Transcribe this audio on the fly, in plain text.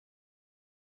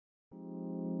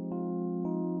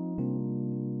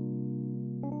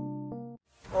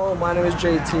my name is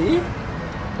JT.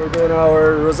 We're doing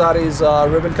our Rosati's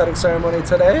ribbon cutting ceremony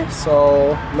today.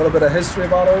 So a little bit of history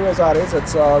about our Rosati's.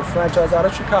 It's a franchise out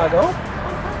of Chicago.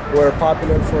 We're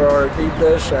popular for our deep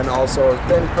dish and also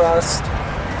thin crust.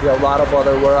 We have a lot of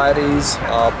other varieties,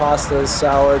 pastas,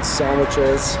 salads,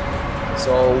 sandwiches.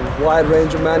 So wide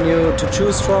range of menu to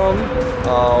choose from.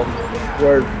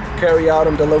 We're carry out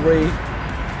and delivery.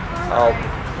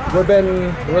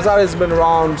 Rosati's been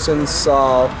around since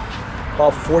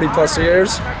about 40 plus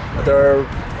years. There are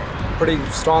pretty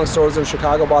strong stores in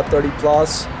Chicago, about 30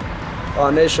 plus.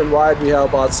 Nationwide, we have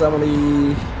about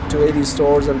 70 to 80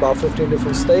 stores in about 15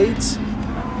 different states.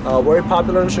 Very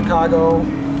popular in Chicago.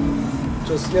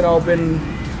 Just, been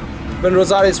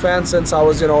Rosati's fan since I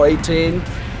was, 18.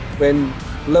 Been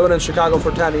living in Chicago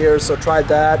for 10 years, so tried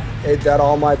that, ate that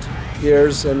all my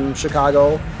years in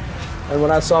Chicago. And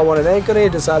when I saw one in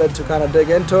Ankeny, decided to kind of dig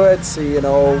into it, see,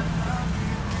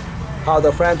 how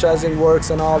the franchising works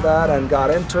and all that, and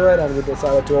got into it, and we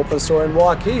decided to open a store in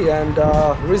Waukee. And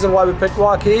the reason why we picked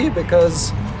Waukee,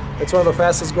 because it's one of the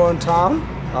fastest growing town.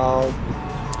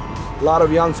 A lot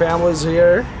of young families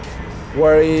here,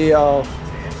 very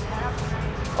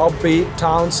upbeat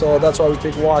town, so that's why we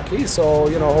picked Waukee. So,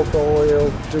 hopefully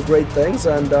we'll do great things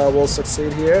and we'll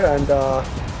succeed here, and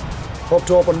hope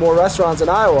to open more restaurants in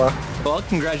Iowa. Well,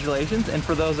 congratulations. And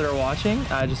for those that are watching,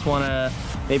 I just want to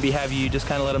maybe have you just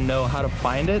kind of let them know how to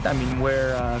find it. I mean,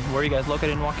 where are you guys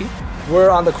located in Waukee?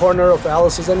 We're on the corner of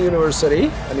Alice's and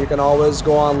University, and you can always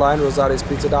go online,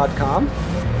 rosatispizza.com.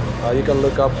 You can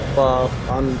look up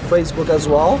on Facebook as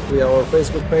well. We have our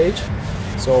Facebook page,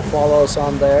 so follow us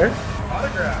on there.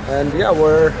 And yeah,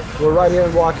 we're right here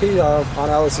in Waukee on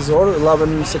Alice's Road,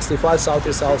 1165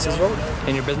 Southeast Alice's Road.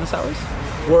 And your business hours?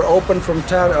 We're open from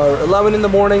 11 in the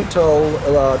morning till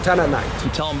 10 at night.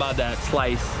 You tell them about that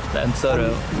slice, that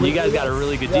Soto. You guys got a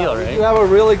really good deal, right? We have a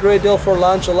really great deal for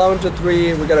lunch, 11 to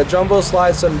 3. We got a jumbo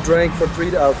slice and drink for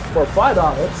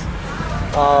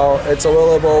 $5. It's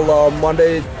available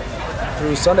Monday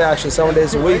through Sunday, actually 7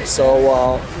 days a week.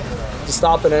 So just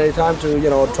stop at any time to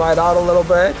try it out a little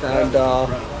bit. And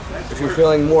if you're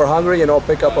feeling more hungry,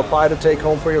 pick up a pie to take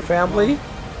home for your family.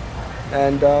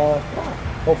 And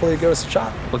hopefully give us a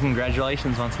shot. Well,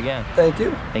 congratulations once again. Thank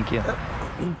you. Thank you. Yep.